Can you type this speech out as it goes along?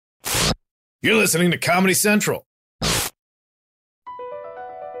You're listening to Comedy Central.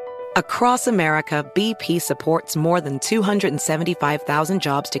 Across America, BP supports more than 275,000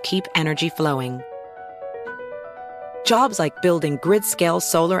 jobs to keep energy flowing. Jobs like building grid-scale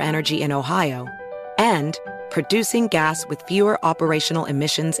solar energy in Ohio and producing gas with fewer operational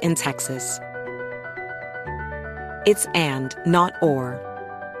emissions in Texas. It's and, not or.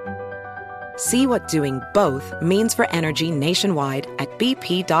 See what doing both means for energy nationwide at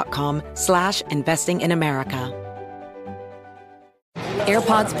bp.com/investing in America.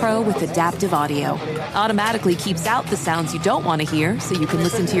 AirPods Pro with adaptive audio automatically keeps out the sounds you don't want to hear so you can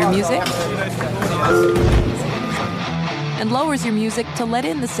listen to your music, and lowers your music to let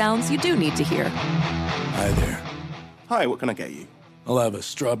in the sounds you do need to hear. Hi there. Hi, what can I get you? I'll have a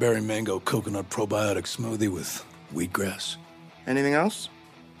strawberry mango coconut probiotic smoothie with wheatgrass. Anything else?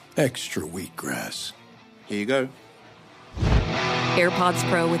 Extra wheatgrass. Here you go. AirPods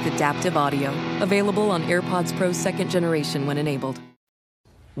Pro with adaptive audio. Available on AirPods Pro 2nd generation when enabled.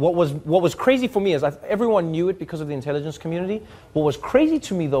 What was crazy for me is everyone knew it because of the intelligence community. What was crazy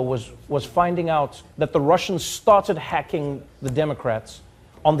to me, though, was finding out that the Russians started hacking the Democrats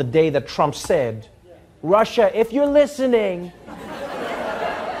on the day that Trump said, "Russia, if you're listening,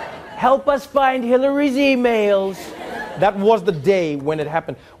 help us find Hillary's emails." That was the day when it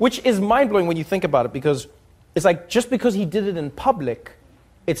happened, which is mind-blowing when you think about it, because it's like just because he did it in public,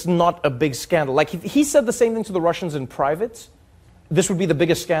 it's not a big scandal. Like he said the same thing to the Russians in private, this would be the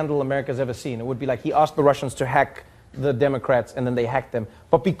biggest scandal America's ever seen. It would be like he asked the Russians to hack the Democrats and then they hacked them.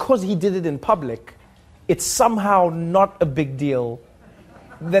 But because he did it in public, it's somehow not a big deal.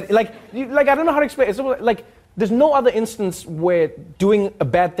 That like I don't know how to explain it. It's like there's no other instance where doing a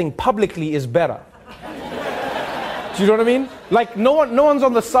bad thing publicly is better. Do you know what I mean? Like no one's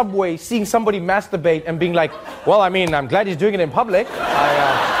on the subway seeing somebody masturbate and being like, well, I mean, I'm glad he's doing it in public.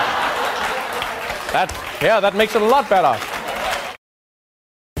 That makes it a lot better.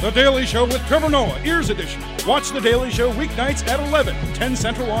 The Daily Show with Trevor Noah, Ears Edition. Watch The Daily Show weeknights at 11, 10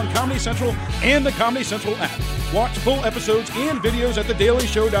 Central on Comedy Central and the Comedy Central app. Watch full episodes and videos at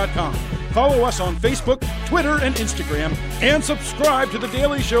thedailyshow.com. Follow us on Facebook, Twitter, and Instagram, and subscribe to The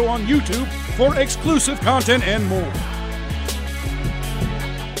Daily Show on YouTube for exclusive content and more.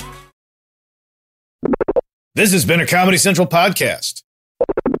 This has been a Comedy Central podcast.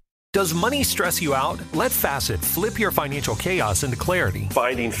 Does money stress you out? Let Facet flip your financial chaos into clarity.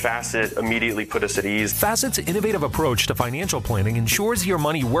 Finding Facet immediately put us at ease. Facet's innovative approach to financial planning ensures your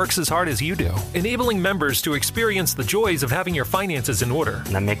money works as hard as you do, enabling members to experience the joys of having your finances in order.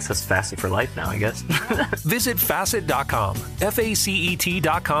 And that makes us Facet for life now, I guess. Visit Facet.com,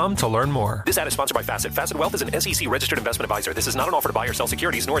 FACET.com to learn more. This ad is sponsored by Facet. Facet Wealth is an SEC registered investment advisor. This is not an offer to buy or sell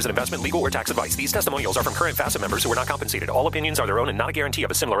securities, nor is it investment, legal, or tax advice. These testimonials are from current Facet members who are not compensated. All opinions are their own and not a guarantee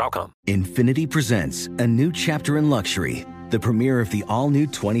of a similar outcome. Infiniti presents a new chapter in luxury, the premiere of the all-new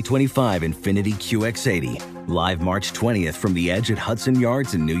 2025 Infiniti QX80, live March 20th from the Edge at Hudson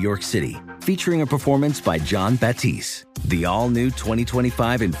Yards in New York City, featuring a performance by John Batiste. The all-new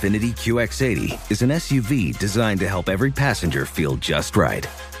 2025 Infiniti QX80 is an SUV designed to help every passenger feel just right.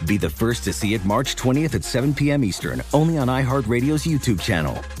 Be the first to see it March 20th at 7 p.m. Eastern, only on iHeartRadio's YouTube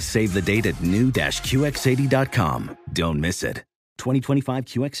channel. Save the date at new-QX80.com. Don't miss it. 2025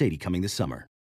 QX80 coming this summer.